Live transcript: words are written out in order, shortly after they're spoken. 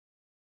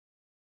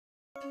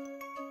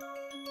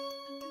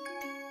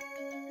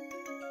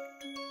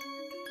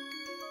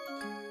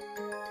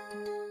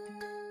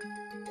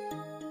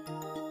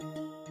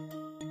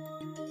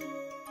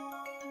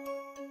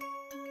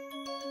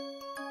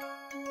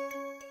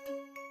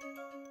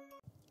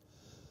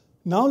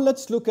Now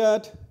let's look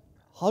at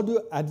how do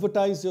you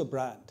advertise your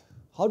brand?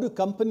 How do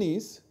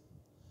companies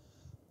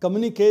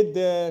communicate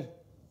their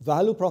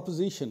value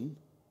proposition,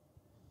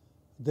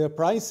 their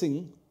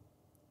pricing,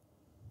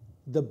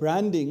 the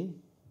branding,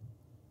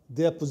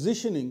 their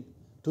positioning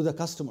to the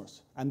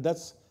customers? And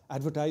that's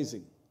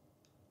advertising.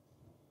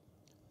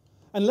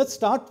 And let's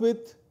start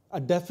with a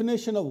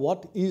definition of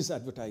what is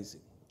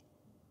advertising.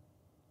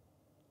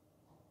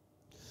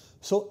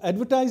 So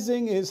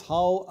advertising is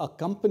how a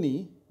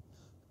company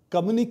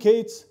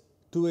communicates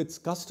to its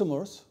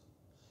customers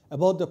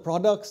about the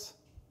products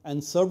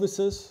and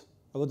services,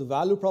 about the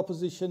value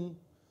proposition,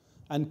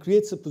 and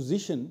creates a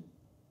position,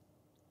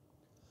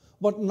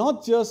 but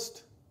not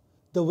just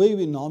the way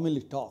we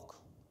normally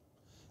talk.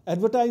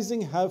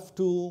 Advertising have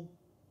to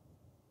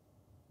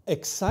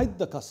excite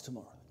the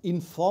customer,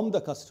 inform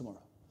the customer,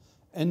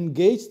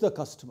 engage the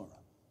customer,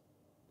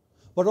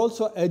 but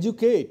also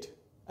educate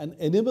and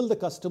enable the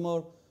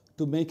customer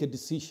to make a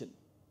decision.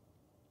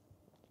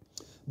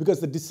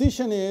 Because the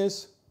decision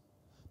is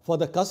for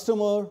the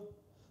customer,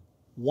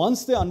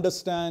 once they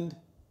understand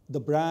the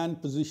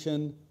brand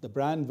position, the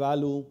brand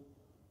value,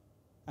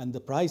 and the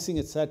pricing,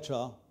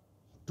 etc.,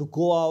 to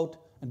go out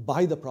and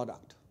buy the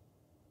product.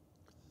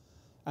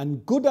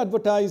 And good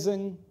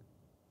advertising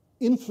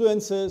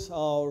influences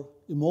our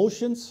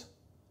emotions,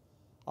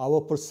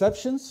 our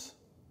perceptions,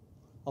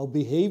 our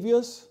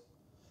behaviors,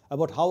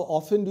 about how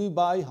often do we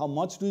buy, how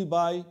much do we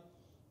buy,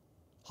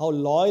 how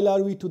loyal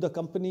are we to the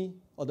company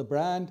or the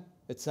brand,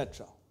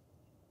 etc.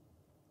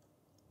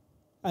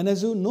 And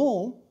as you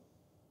know,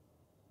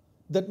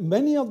 that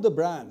many of the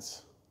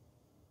brands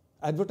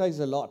advertise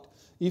a lot.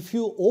 If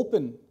you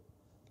open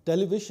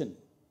television,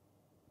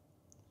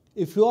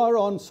 if you are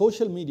on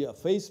social media,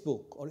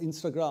 Facebook or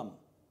Instagram,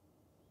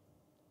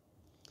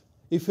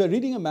 if you are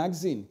reading a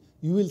magazine,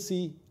 you will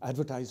see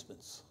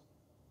advertisements.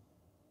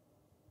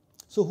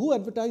 So who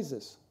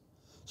advertises?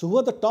 So who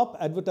are the top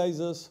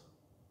advertisers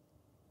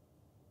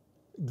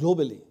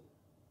globally?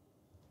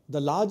 The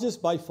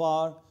largest by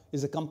far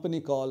is a company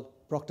called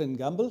Procter &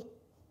 Gamble.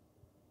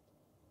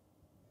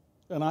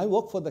 And I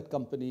worked for that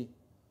company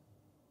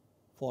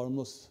for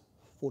almost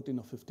 14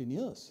 or 15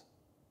 years.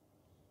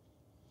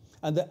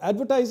 And the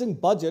advertising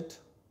budget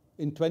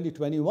in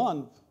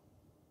 2021,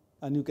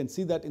 and you can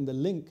see that in the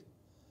link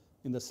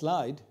in the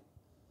slide,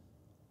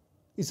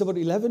 is about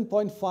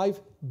 $11.5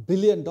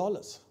 billion.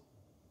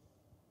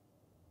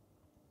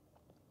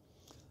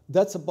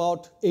 That's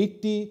about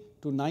 80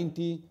 to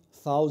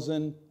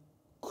 90,000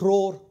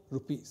 crore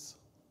rupees.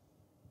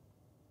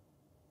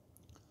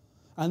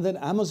 And then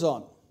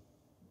Amazon,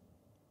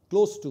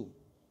 close to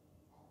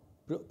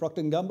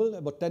Procter & Gamble,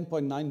 about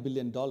 $10.9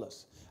 billion.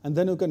 And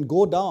then you can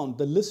go down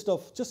the list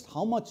of just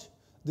how much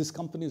these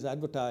companies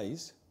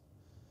advertise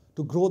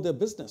to grow their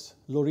business.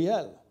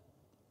 L'Oreal,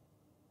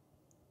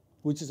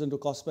 which is into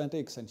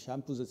cosmetics and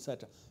shampoos,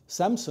 etc.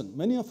 Samsung,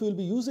 many of you will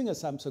be using a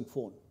Samsung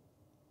phone.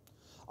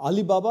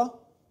 Alibaba,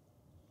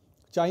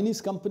 Chinese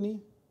company,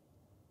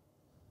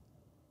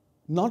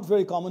 not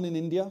very common in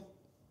India,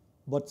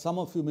 but some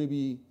of you may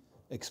be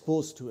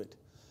exposed to it.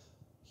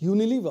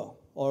 Unilever,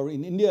 or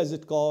in India as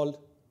it's called,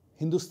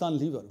 Hindustan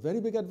Lever, very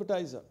big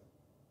advertiser.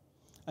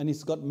 And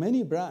it's got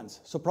many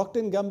brands. So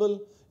Procter &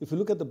 Gamble, if you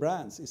look at the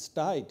brands, it's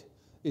Tide,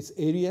 it's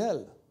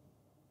Ariel,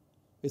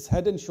 it's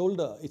Head &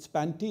 Shoulder, it's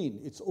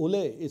Pantene, it's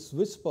Olay, it's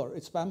Whisper,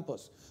 it's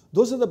Pampers.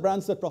 Those are the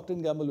brands that Procter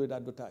 & Gamble would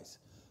advertise.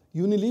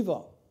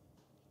 Unilever,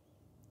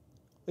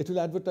 it will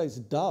advertise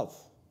Dove,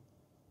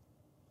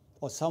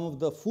 or some of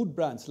the food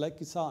brands like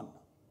Kissan.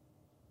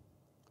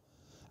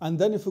 And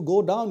then if you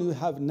go down, you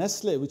have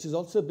Nestle, which is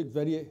also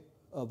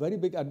a very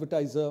big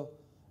advertiser,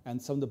 and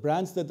some of the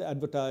brands that they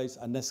advertise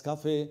are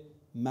Nescafe,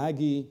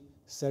 Maggi,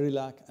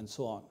 Cerelac, and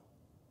so on.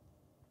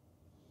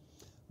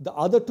 The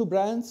other two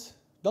brands,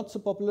 not so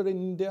popular in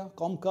India,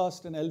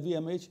 Comcast and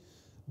LVMH,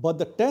 but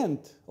the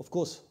 10th, of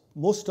course,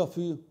 most of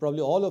you,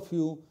 probably all of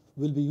you,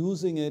 will be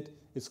using it.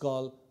 It's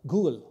called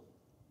Google.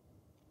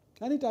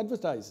 And it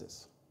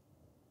advertises.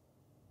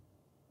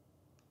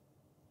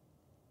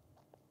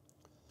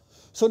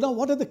 So now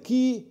what are the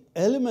key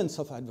elements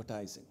of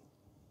advertising?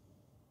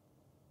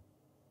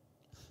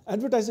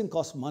 Advertising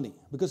costs money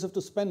because you have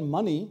to spend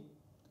money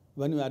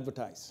when you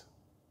advertise.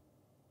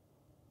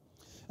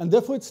 And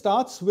therefore it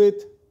starts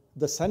with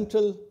the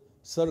central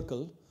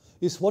circle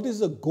is what is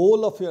the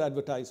goal of your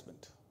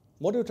advertisement?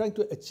 What are you trying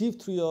to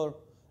achieve through your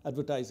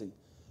advertising?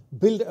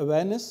 Build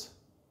awareness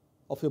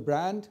of your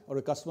brand or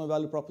a customer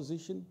value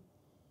proposition?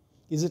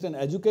 Is it an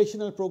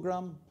educational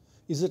program?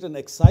 Is it an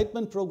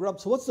excitement program?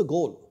 So what's the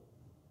goal?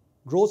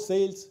 Grow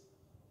sales,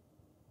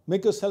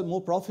 make yourself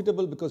more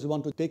profitable because you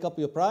want to take up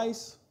your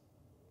price.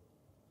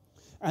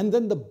 And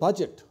then the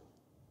budget.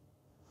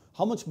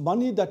 How much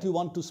money that you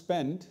want to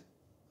spend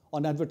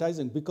on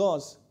advertising,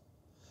 because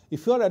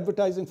If you are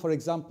advertising, for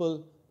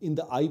example, in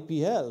the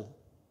IPL,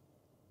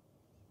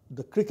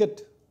 the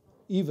cricket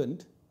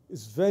event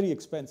is very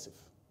expensive.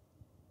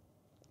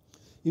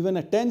 Even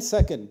a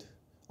 10-second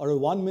or a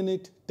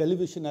 1-minute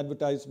television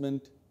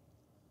advertisement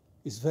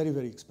is very,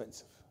 very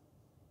expensive.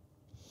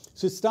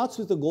 So it starts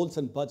with the goals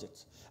and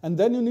budgets. And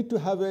then you need to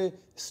have a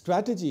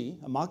strategy,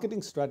 a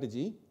marketing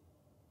strategy,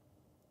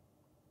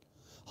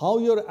 how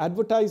your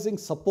advertising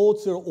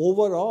supports your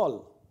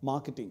overall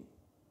marketing.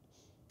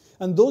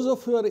 And those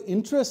of you who are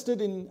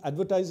interested in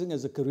advertising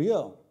as a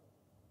career,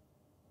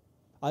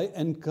 I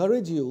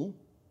encourage you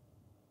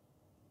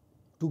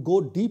to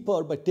go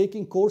deeper by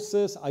taking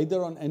courses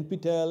either on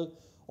NPTEL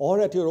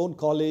or at your own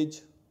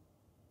college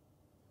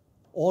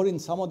or in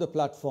some other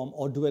platform,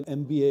 or do an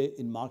MBA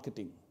in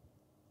marketing.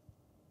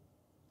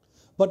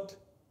 But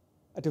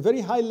at a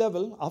very high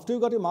level, after you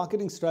got your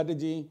marketing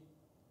strategy,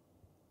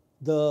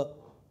 the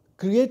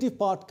creative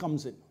part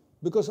comes in,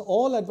 because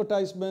all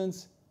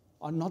advertisements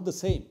are not the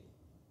same.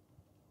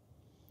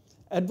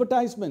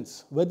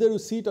 Advertisements, whether you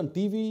see it on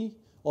TV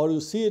or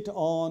you see it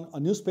on a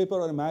newspaper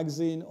or a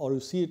magazine, or you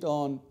see it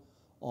on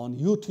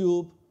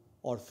YouTube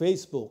or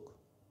Facebook,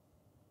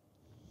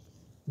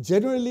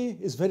 generally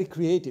is very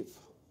creative.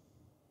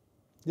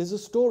 There's a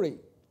story,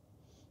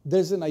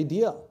 there's an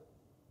idea.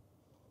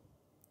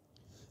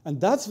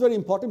 And that's very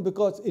important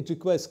because it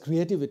requires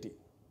creativity.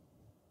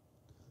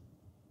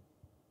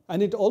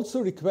 And it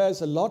also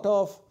requires a lot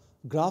of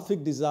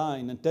graphic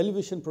design and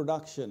television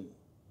production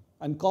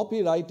and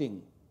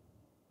copywriting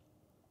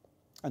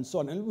and so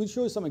on. And we'll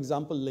show you some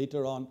examples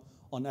later on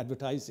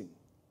advertising.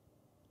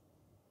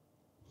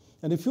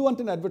 And if you want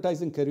an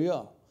advertising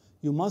career,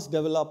 you must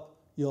develop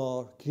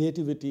your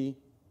creativity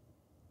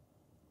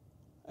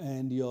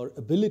and your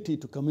ability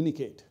to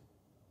communicate.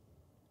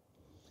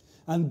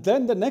 And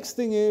then the next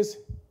thing is,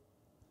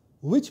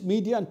 which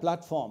media and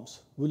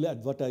platforms will you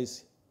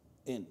advertise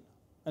in?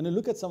 And we'll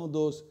look at some of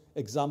those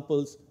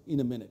examples in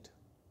a minute.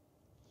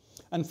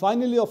 And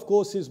finally, of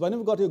course, is when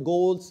you've got your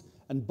goals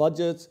and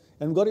budgets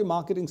and you've got your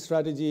marketing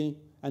strategy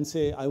and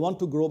say, I want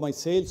to grow my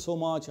sales so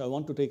much, I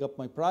want to take up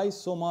my price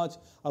so much,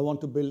 I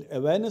want to build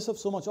awareness of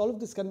so much, all of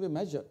this can be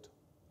measured.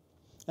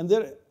 And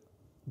there are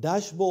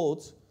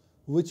dashboards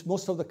which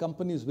most of the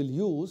companies will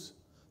use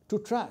to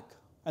track.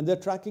 And they're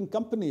tracking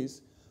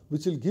companies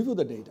which will give you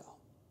the data.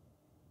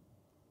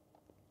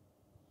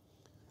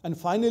 And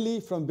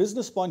finally, from a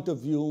business point of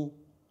view,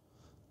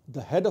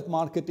 the head of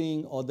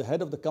marketing or the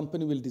head of the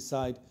company will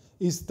decide,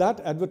 is that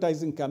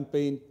advertising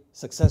campaign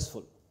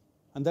successful?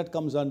 And that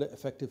comes under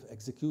effective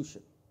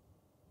execution.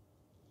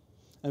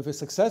 And if it's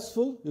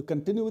successful, you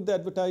continue with the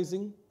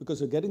advertising because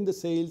you're getting the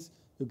sales,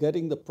 you're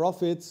getting the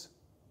profits,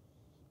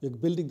 you're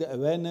building the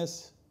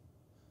awareness.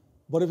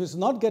 But if it's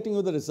not getting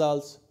you the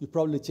results, you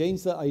probably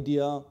change the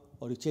idea,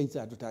 or you change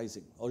the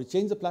advertising, or you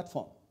change the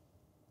platform.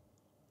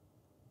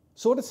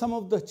 So what are some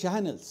of the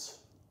channels?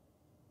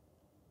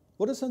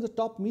 What are some of the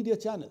top media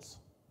channels?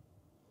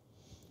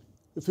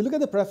 If you look at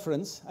the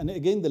preference, and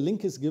again the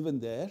link is given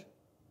there,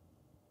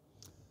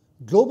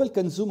 global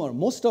consumer,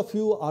 most of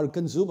you are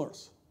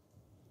consumers.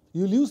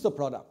 You'll use the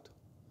product.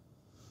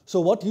 So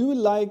what you will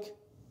like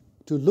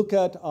to look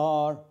at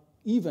are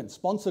events,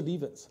 sponsored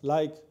events,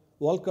 like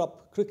World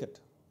Cup cricket,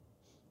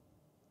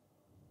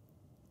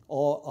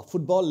 or a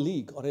football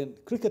league, or a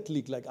cricket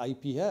league like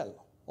IPL,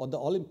 or the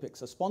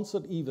Olympics, a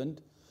sponsored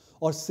event,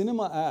 or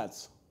cinema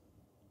ads.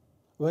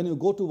 When you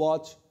go to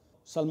watch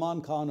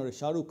Salman Khan or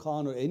Shah Rukh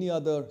Khan or any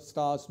other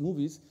stars'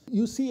 movies,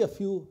 you see a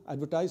few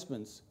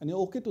advertisements, and you're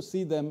okay to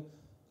see them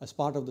as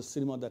part of the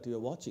cinema that you're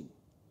watching.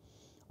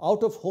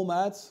 Out-of-home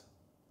ads,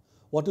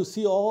 what you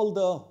see all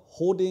the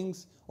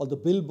hoardings or the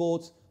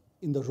billboards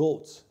in the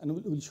roads,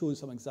 and we'll show you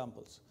some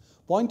examples.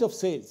 Point of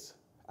sales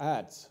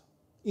ads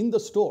in the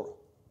store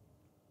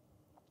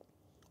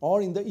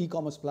or in the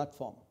e-commerce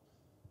platform.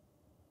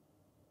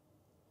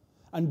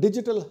 And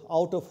digital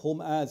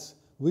out-of-home ads,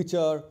 which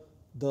are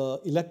the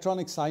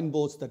electronic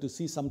signboards that you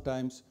see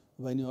sometimes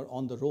when you're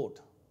on the road.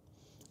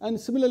 And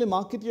similarly,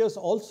 marketers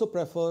also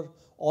prefer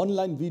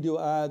online video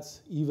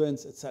ads,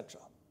 events,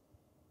 etc.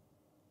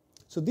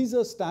 So these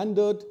are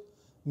standard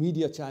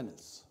media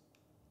channels.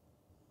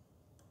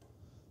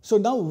 So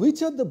now,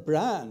 which are the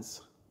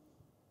brands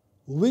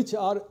which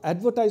are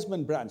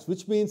advertisement brands,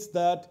 which means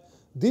that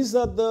these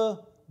are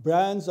the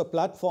brands or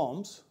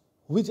platforms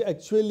which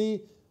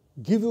actually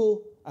give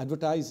you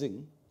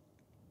advertising?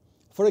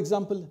 For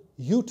example,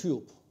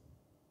 YouTube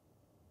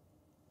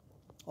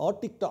or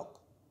TikTok.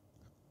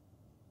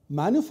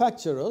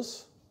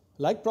 Manufacturers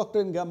like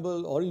Procter &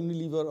 Gamble or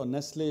Unilever or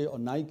Nestle or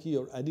Nike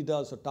or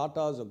Adidas or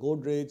Tata's or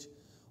Godrej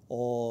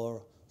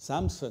or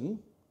Samsung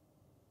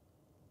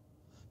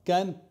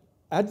can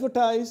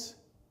advertise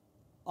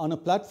on a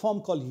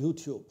platform called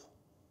YouTube,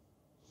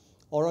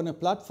 or on a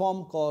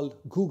platform called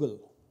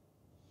Google,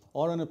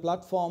 or on a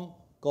platform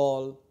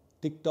called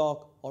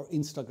TikTok or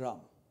Instagram,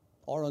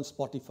 or on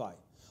Spotify,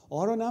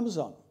 or on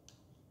Amazon.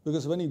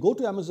 Because when you go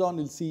to Amazon,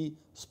 you'll see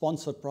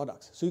sponsored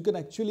products. So you can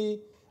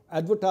actually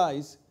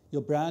advertise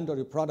your brand or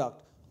your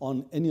product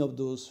on any of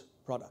those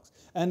products.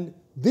 And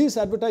these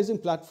advertising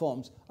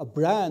platforms are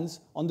brands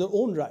on their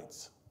own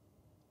rights.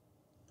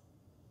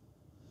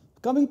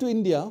 Coming to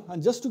India,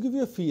 and just to give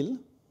you a feel,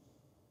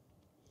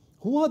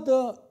 who are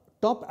the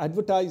top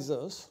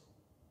advertisers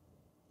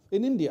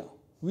in India?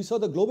 We saw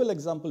the global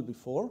example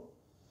before.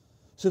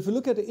 So if you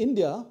look at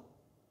India,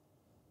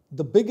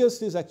 the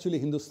biggest is actually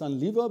Hindustan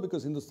Lever,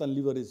 because Hindustan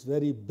Lever is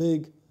very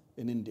big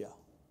in India.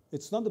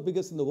 It's not the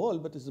biggest in the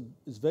world, but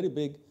it's very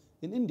big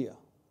in India.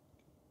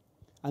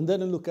 And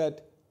then you look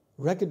at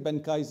Reckitt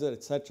Benckiser,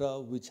 etc.,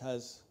 which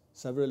has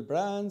several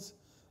brands.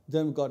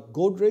 Then we've got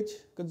Godrej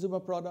consumer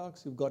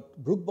products. You've got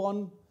Brooke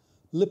Bond,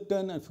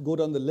 Lipton. And if you go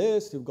down the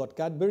list, you've got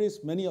Cadbury's.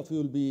 Many of you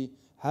will be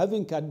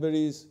having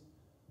Cadbury's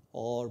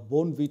or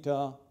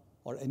Bournvita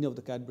or any of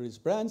the Cadbury's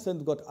brands. Then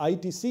we've got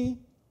ITC,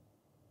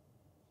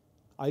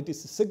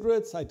 ITC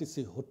cigarettes,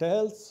 ITC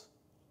hotels,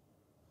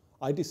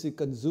 ITC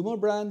consumer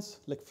brands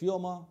like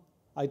Fioma,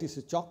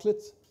 ITC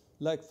chocolates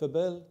like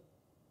Febel.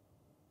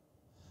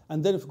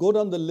 And then if you go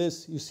down the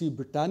list, you see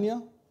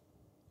Britannia,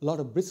 a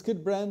lot of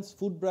biscuit brands,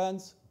 food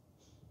brands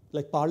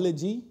like Parle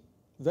G,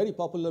 very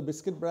popular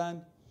biscuit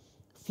brand.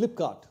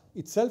 Flipkart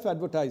itself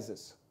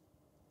advertises.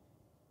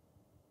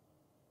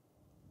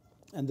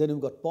 And then you've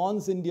got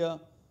Pond's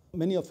India.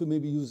 Many of you may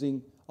be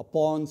using a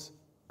Pond's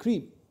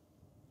cream.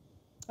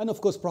 And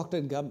of course, Procter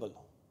 & Gamble,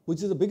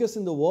 which is the biggest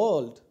in the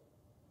world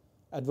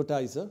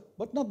advertiser,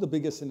 but not the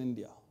biggest in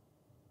India.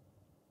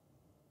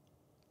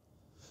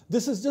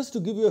 This is just to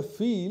give you a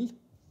feel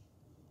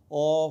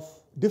of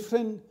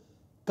different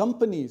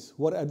companies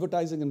who are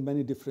advertising in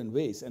many different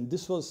ways. And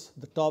this was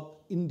the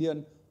top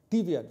Indian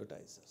TV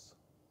advertisers.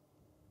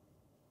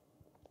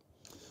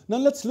 Now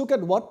let's look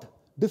at what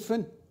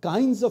different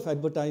kinds of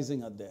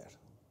advertising are there.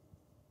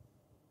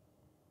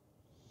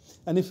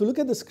 And if you look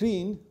at the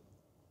screen,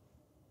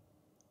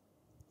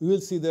 you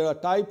will see there are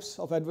types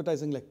of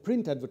advertising like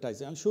print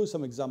advertising. I'll show you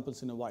some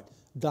examples in a while.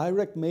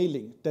 Direct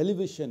mailing,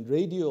 television,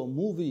 radio,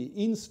 movie,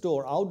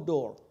 in-store,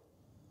 outdoor.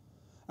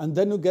 And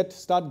then you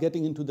start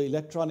getting into the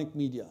electronic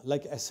media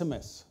like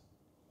SMS.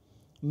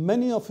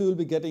 Many of you will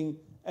be getting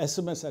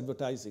SMS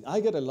advertising. I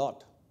get a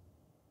lot.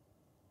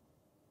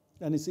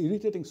 And it's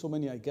irritating so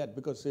many I get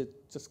because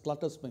it just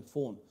clutters my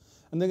phone.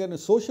 And then get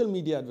social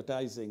media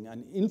advertising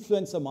and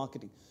influencer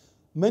marketing.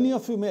 Many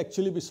of you may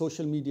actually be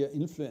social media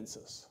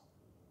influencers.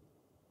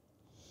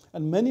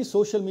 And many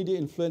social media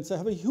influencers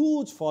have a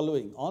huge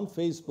following on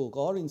Facebook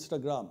or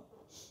Instagram.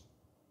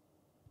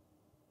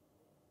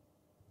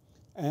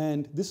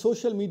 And these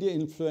social media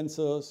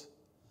influencers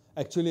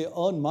actually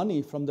earn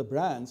money from the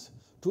brands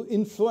to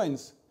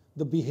influence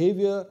the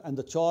behavior and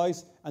the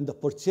choice and the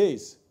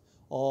purchase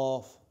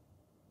of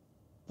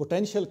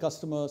potential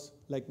customers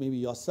like maybe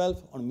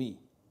yourself or me.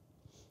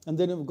 And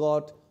then you've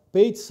got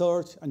paid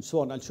search and so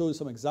on. I'll show you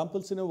some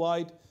examples in a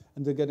while,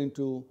 and then get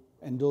into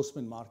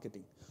endorsement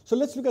marketing. So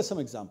let's look at some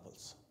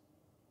examples.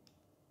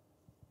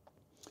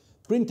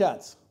 Print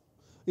ads.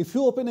 If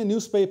you open a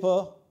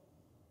newspaper,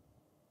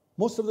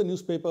 most of the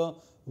newspaper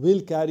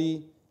will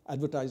carry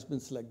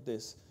advertisements like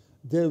this.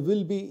 There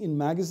will be in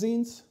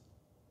magazines.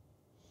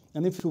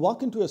 And if you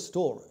walk into a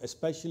store,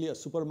 especially a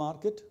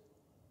supermarket,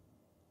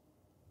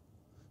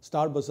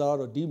 Star Bazaar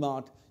or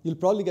D-Mart, you'll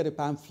probably get a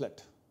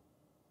pamphlet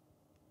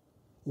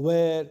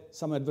where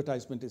some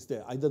advertisement is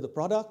there, either the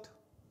product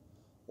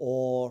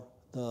or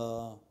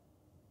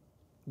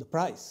the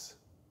price,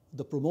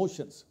 the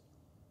promotions.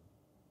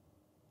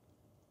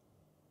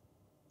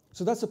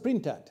 So that's a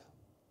print ad.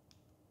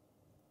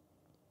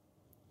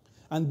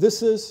 And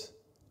this is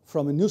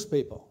from a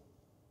newspaper.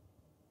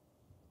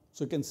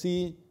 So you can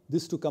see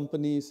these two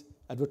companies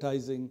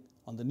advertising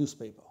on the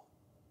newspaper.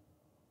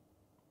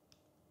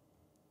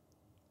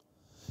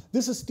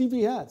 This is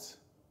TV ads.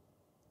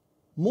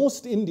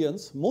 Most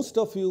Indians, most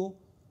of you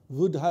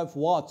would have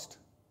watched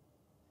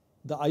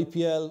the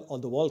IPL or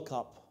the World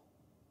Cup.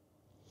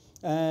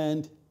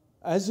 And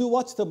as you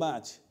watch the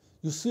match,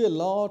 you see a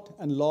lot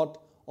and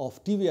lot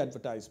of TV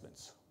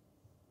advertisements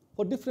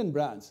for different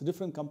brands,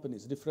 different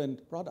companies,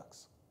 different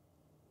products.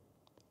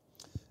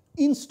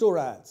 In-store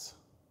ads.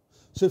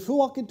 So if you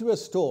walk into a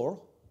store,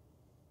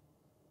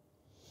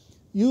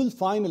 you will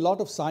find a lot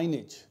of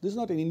signage. This is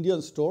not an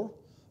Indian store,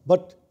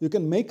 but you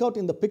can make out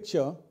in the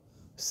picture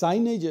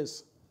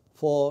signages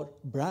for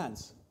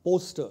brands,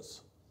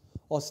 posters,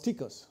 or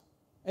stickers.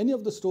 Any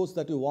of the stores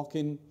that you walk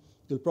in,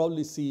 you'll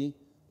probably see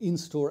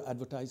in-store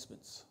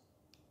advertisements.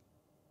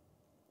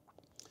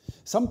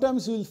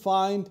 Sometimes you will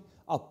find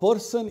a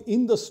person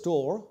in the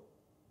store,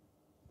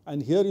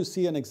 and here you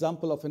see an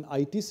example of an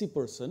ITC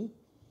person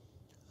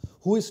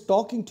who is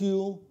talking to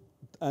you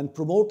and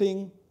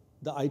promoting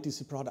the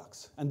ITC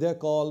products. And they're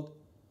called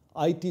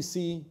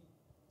ITC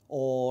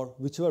or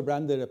whichever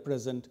brand they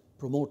represent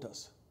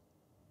promoters,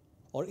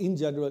 or in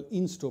general,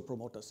 in-store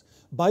promoters.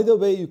 By the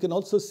way, you can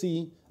also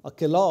see a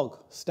Kellogg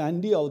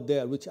standee out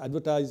there which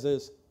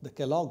advertises the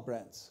Kellogg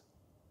brands.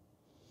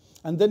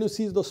 And then you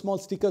see those small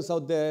stickers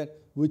out there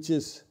which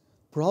is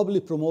probably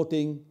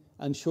promoting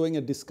and showing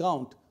a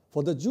discount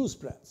for the juice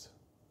brands.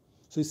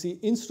 So you see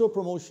in-store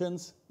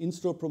promotions,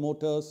 in-store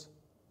promoters,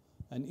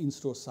 and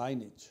in-store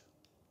signage.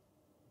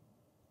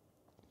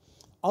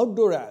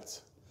 Outdoor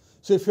ads.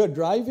 So if you're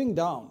driving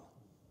down,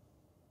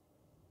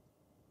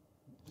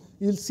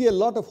 you'll see a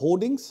lot of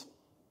hoardings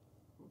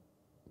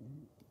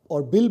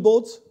or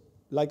billboards,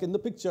 like in the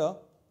picture,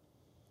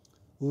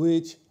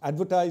 which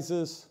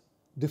advertises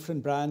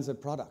different brands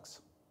and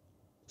products.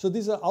 So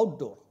these are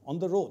outdoor, on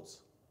the roads.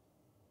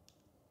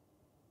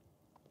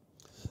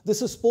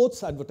 This is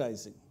sports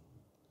advertising.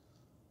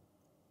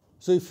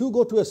 So if you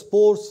go to a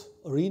sports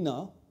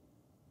arena,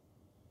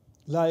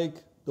 like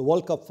the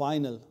World Cup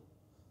final,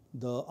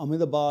 the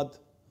Ahmedabad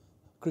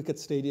cricket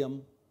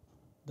stadium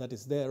that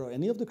is there, or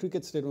any of the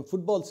cricket stadium,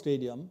 football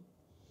stadium,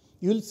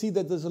 you'll see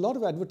that there's a lot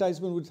of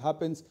advertisement which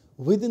happens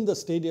within the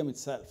stadium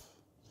itself,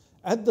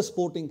 at the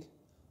sporting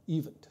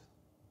event.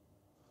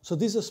 So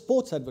this is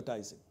sports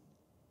advertising.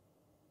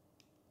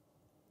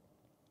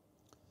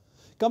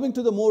 Coming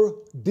to the more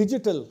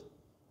digital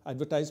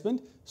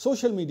advertisement,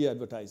 social media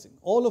advertising.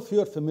 All of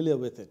you are familiar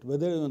with it,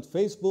 whether you're on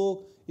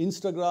Facebook,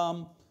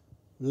 Instagram,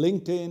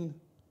 LinkedIn,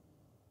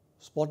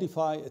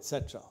 Spotify,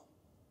 etc.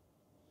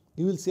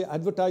 You will see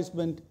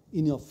advertisement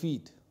in your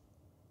feed.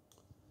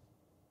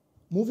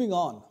 Moving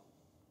on,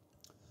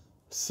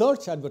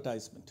 search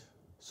advertisement.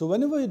 So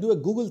whenever you do a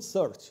Google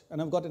search,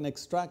 and I've got an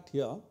extract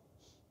here,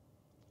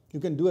 you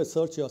can do a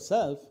search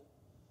yourself.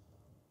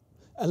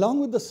 Along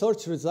with the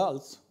search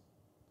results,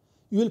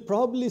 you will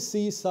probably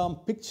see some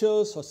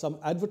pictures or some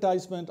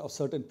advertisement of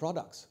certain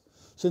products.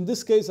 So in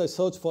this case, I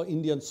searched for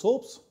Indian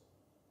soaps.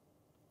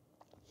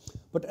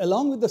 But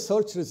along with the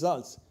search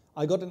results,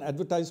 I got an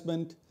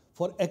advertisement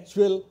for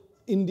actual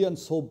Indian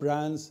soap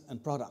brands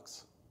and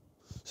products.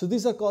 So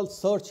these are called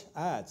search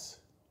ads.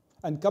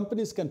 And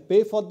companies can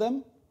pay for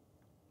them.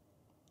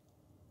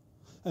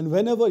 And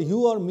whenever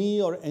you or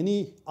me or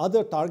any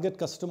other target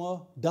customer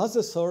does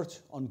a search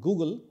on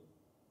Google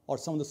or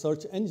some of the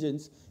search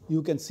engines,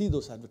 you can see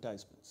those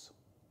advertisements.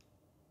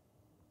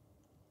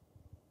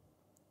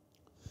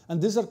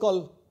 And these are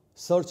called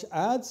search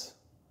ads.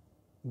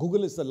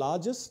 Google is the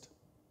largest.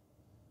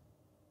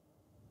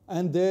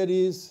 And there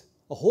is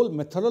a whole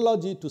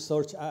methodology to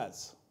search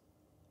ads.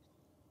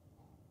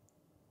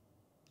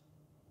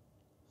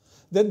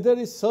 Then there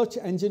is search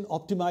engine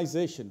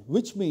optimization,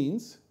 which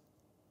means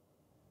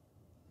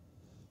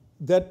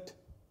that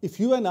if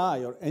you and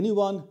I or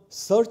anyone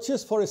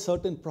searches for a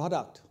certain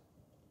product,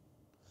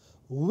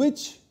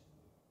 which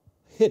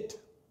hit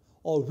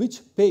or which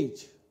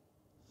page,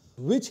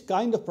 which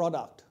kind of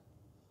product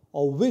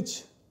or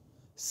which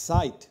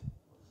site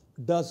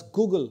does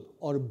Google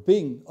or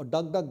Bing or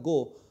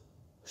DuckDuckGo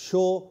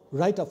show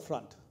right up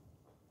front?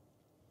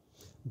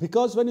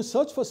 Because when you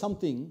search for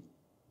something,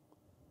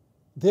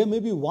 there may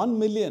be 1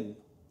 million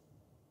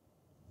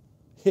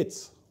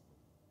hits.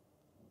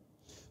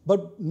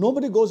 But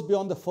nobody goes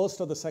beyond the first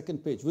or the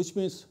second page, which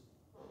means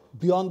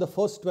beyond the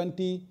first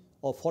 20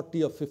 or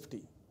 40 or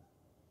 50.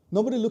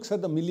 Nobody looks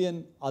at the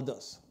million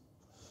others.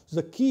 So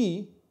the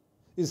key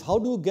is how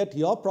do you get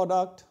your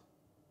product,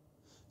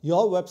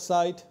 your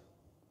website,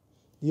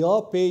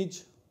 your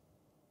page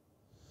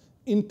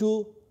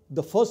into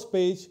the first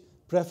page,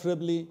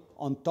 preferably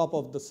on top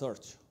of the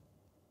search.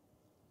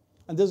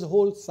 And there's a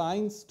whole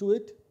science to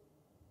it,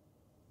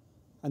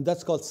 and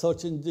that's called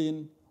search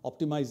engine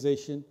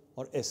optimization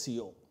or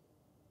SEO.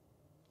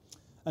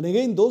 And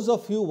again, those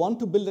of you who want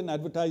to build an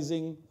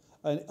advertising,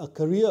 a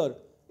career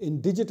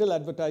in digital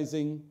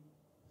advertising,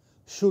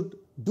 should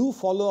do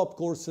follow-up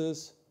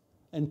courses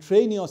and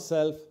train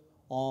yourself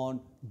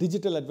on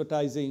digital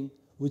advertising,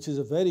 which is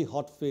a very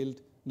hot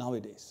field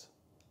nowadays.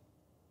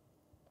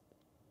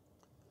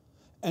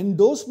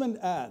 Endorsement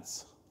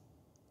ads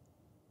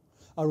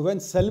are when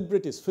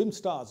celebrities, film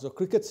stars or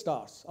cricket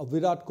stars, or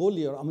Virat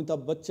Kohli or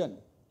Amitabh Bachchan,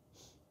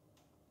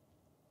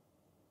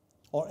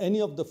 or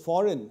any of the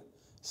foreign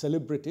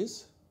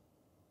celebrities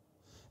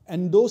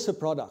endorse a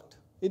product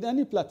in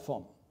any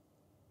platform,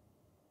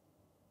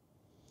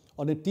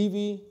 on a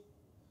TV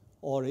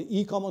or an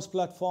e-commerce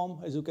platform,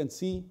 as you can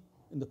see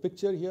in the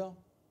picture here,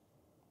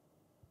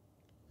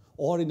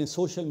 or in a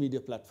social media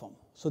platform.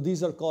 So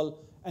these are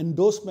called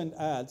endorsement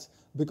ads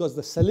because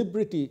the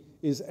celebrity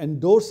is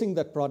endorsing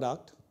that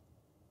product.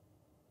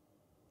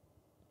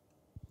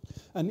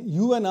 And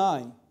you and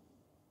I,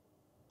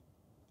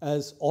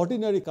 as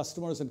ordinary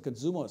customers and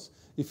consumers,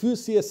 if you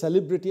see a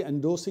celebrity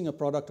endorsing a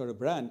product or a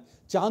brand,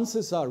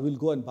 chances are we'll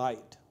go and buy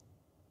it.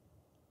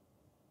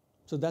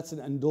 So that's an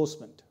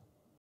endorsement.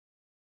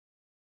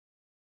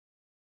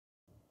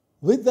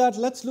 With that,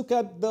 let's look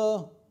at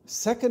the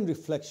second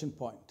reflection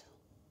point.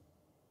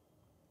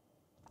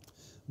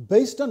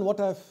 Based on what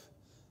I've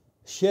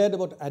shared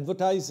about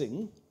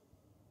advertising,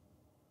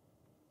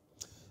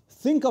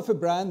 think of a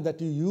brand that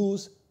you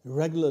use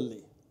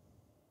regularly.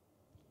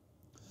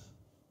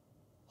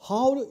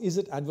 How is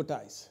it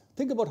advertised?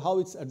 Think about how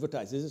it's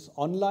advertised. Is it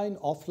online,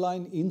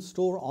 offline,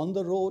 in-store, on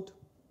the road,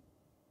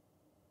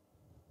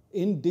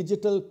 in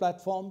digital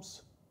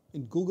platforms,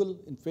 in Google,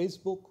 in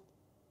Facebook?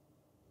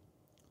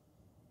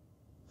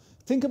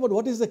 Think about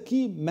what is the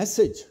key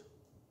message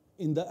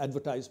in the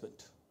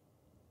advertisement.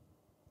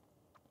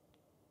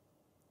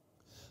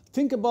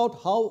 Think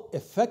about how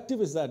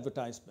effective is the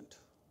advertisement.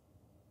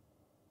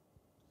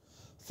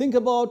 Think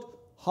about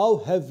how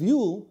have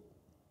you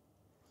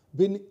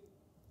been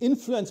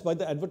influenced by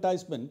the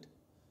advertisement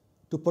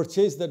to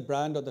purchase that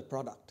brand or that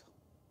product.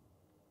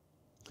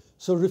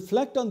 So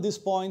reflect on these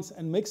points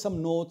and make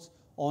some notes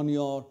on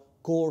your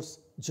course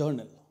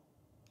journal.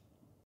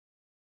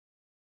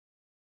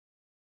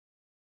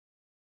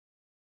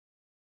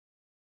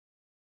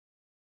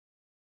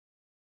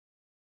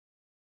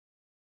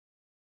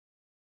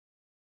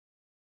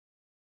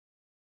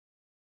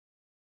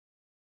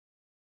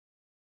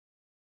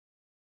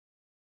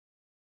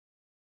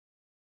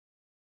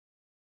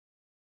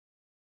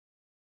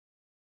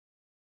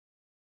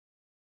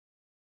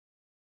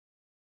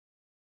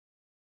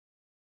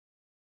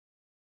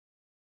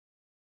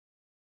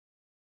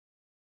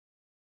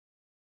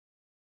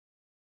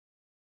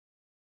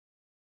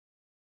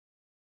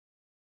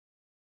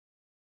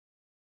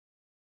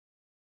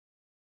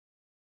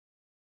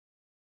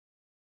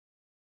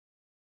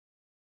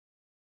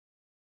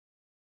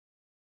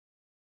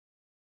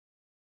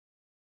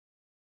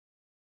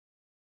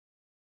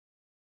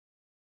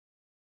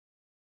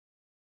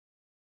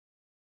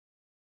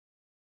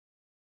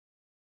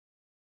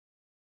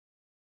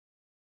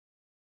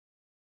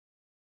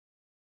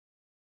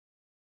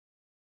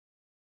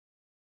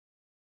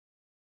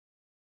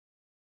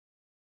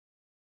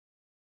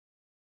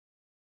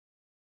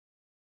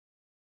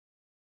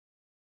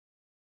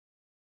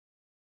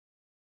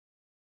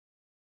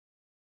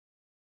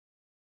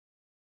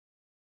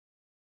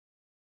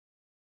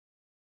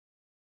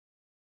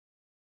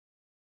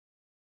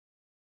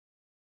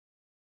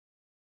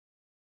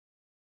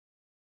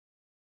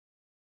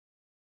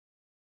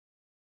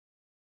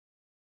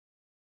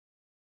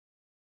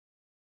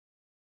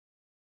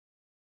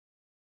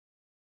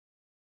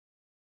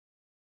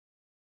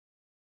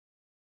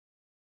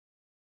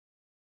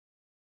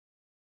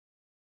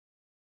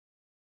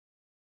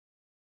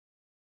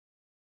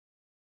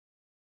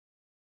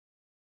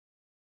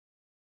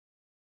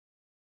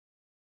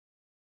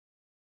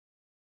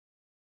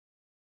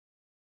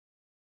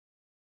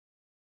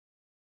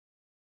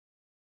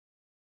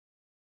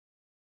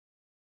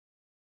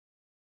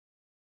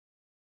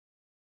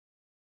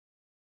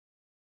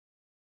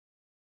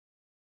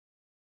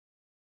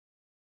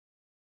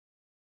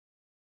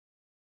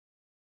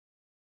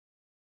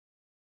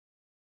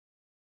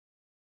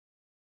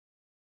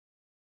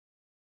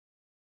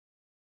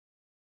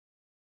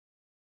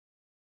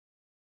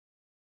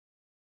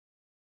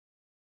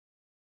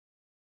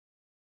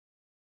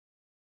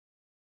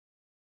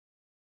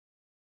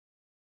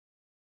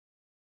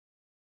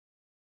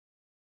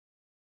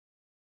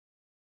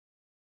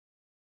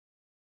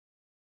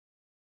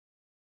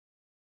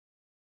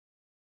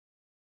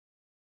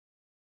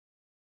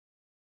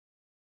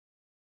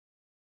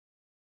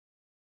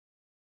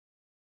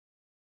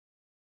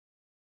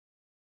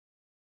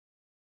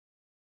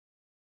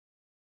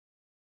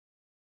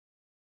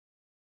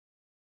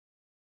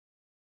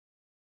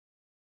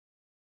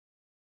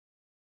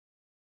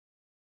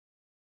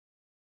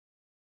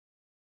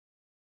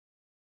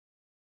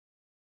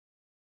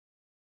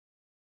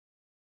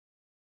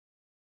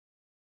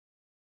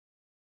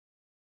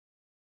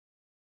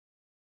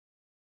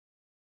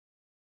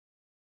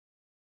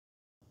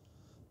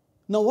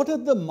 Now, what are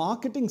the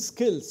marketing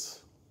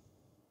skills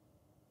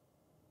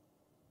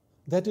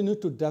that you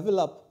need to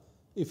develop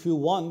if you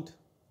want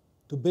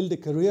to build a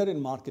career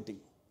in marketing?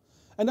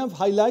 And I've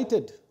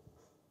highlighted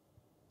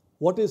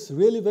what is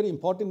really very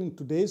important in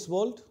today's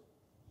world,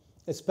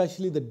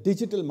 especially the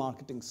digital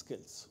marketing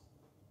skills.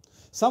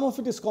 Some of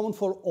it is common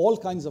for all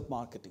kinds of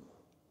marketing.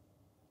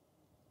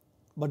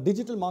 But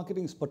digital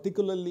marketing is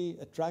particularly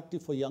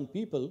attractive for young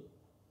people.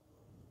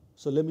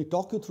 So let me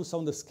talk you through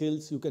some of the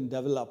skills you can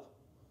develop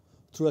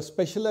through a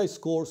specialized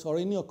course or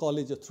in your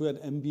college or through an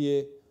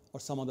MBA or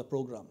some other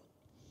program.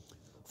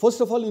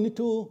 First of all, you need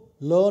to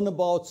learn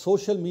about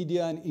social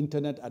media and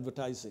internet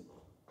advertising.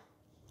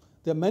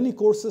 There are many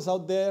courses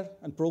out there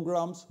and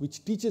programs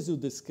which teaches you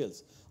these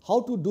skills.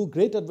 How to do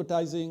great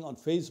advertising on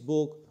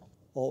Facebook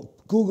or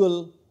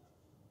Google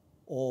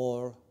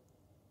or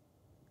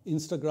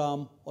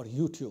Instagram or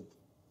YouTube.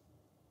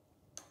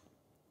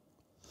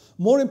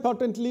 More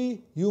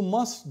importantly, you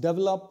must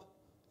develop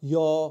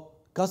your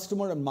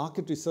customer and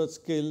market research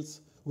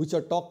skills, which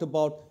are talked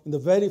about in the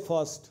very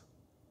first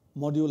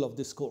module of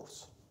this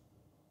course.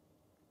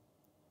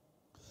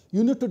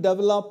 You need to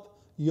develop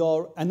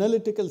your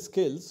analytical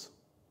skills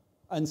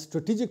and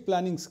strategic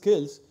planning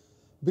skills,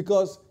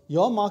 because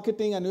your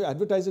marketing and your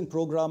advertising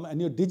program and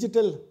your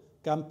digital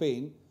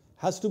campaign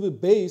has to be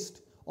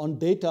based on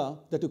data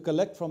that you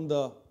collect from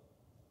the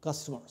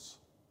customers.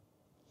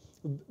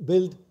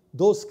 Build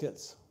those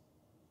skills.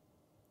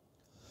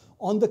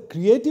 On the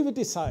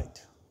creativity side,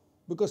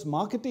 because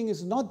marketing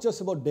is not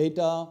just about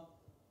data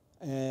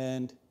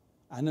and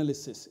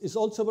analysis, it's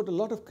also about a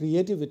lot of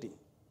creativity.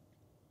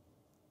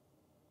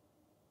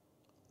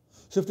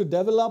 So if to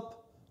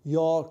develop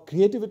your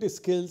creativity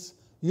skills,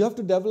 you have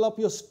to develop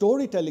your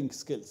storytelling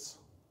skills.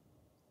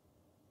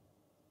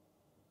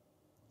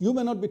 You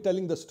may not be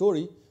telling the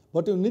story,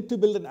 but you need to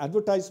build an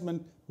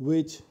advertisement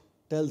which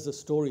tells a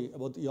story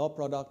about your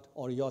product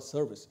or your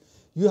service.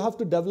 You have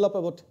to develop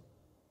about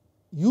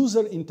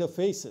user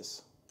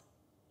interfaces.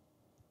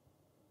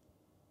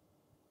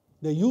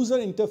 The user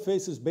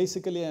interface is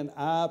basically an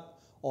app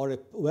or a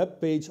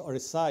web page or a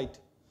site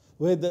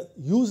where the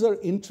user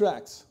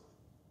interacts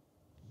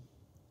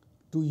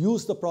to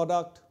use the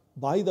product,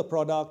 buy the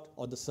product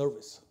or the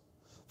service.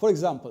 For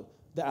example,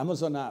 the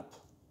Amazon app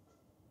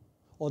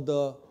or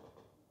the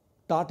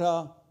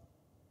Tata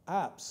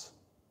apps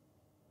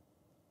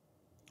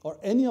or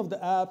any of the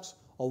apps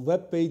or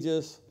web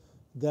pages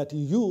that you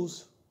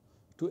use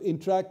to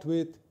interact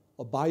with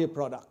or buy a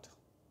product.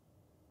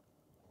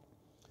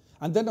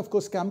 And then, of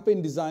course,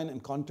 campaign design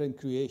and content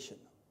creation.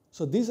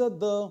 So these are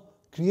the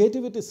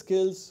creativity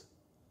skills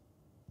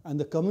and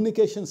the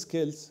communication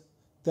skills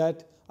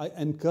that I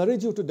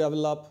encourage you to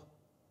develop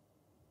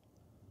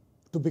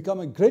to become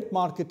a great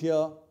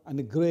marketer and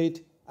a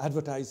great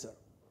advertiser.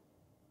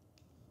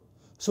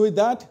 So with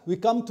that, we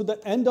come to the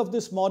end of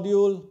this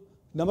module.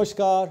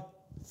 Namaskar.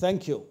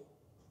 Thank you.